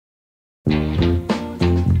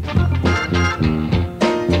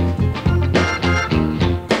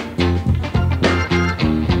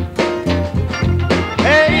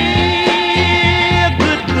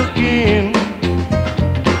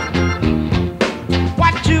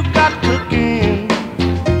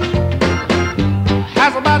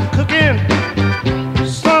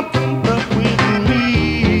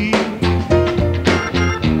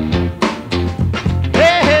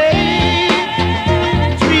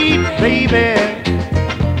baby,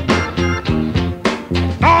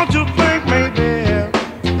 don't you think maybe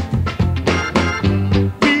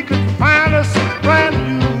we could find us a brand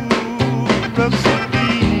new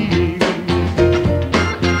recipe?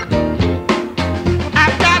 I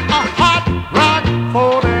got a hot rod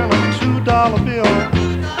for and a $2 bill.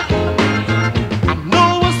 I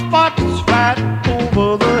know a spot that's right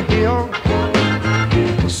over the hill.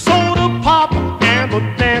 The soda pop and the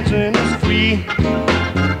dancing is free.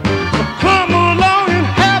 So come along and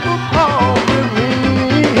have a ball with me.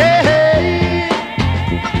 Hey, hey,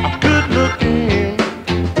 I'm good looking.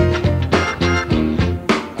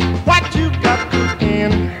 What you got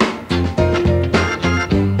cooking?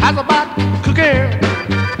 How's about cooking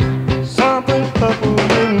something purple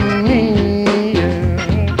with me? Yeah.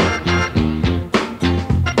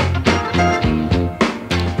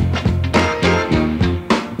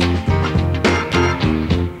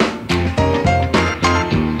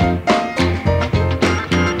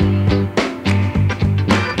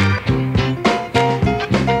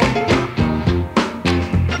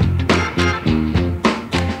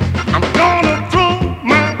 I'm gonna throw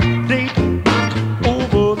my date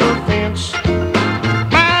over the fence.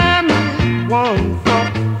 Buy me one for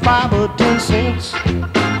 5 or 10 cents.